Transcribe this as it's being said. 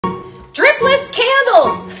Dripless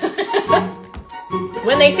candles!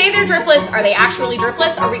 When they say they're dripless, are they actually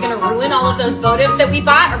dripless? Are we gonna ruin all of those votives that we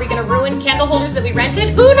bought? Are we gonna ruin candle holders that we rented?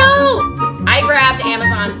 Who knows? I grabbed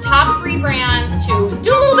Amazon's top 3 brands to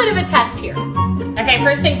do a little bit of a test here. Okay,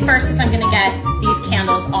 first things first is I'm gonna get these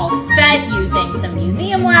candles all set using some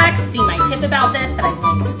museum wax. See my tip about this that I've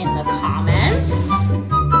linked in the comments.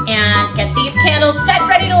 And get these candles set,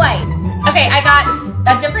 ready to light. Okay, I got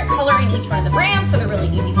a different color in each one of the brands, so they're really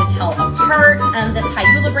easy to tell apart. This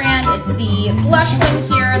Hyula brand is the blush one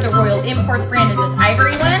here. The Royal Imports brand is this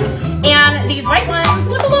ivory one. And these white ones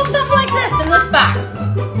look a little something like this in this box.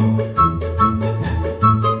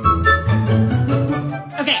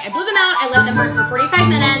 Okay, I blew them out. I let them burn for 45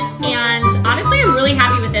 minutes. And honestly, I'm really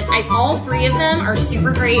happy with this. All 3 of them are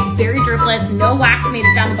super great, very dripless, no wax made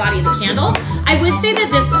it down the body of the candle. I would say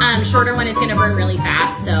that this shorter one is gonna burn really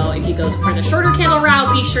fast. So if you go for the shorter candle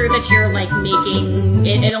route, be sure that you're like making,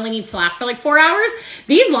 it only needs to last for like 4 hours.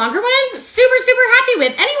 These longer ones, super, super happy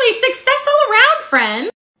with. Anyway, success all around,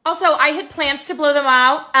 friends. Also, I had planned to blow them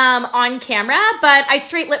out on camera, but I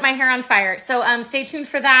straight lit my hair on fire. So stay tuned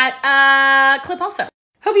for that clip also.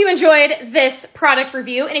 Hope you enjoyed this product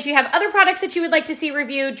review. And if you have other products that you would like to see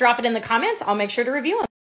reviewed, drop it in the comments. I'll make sure to review them.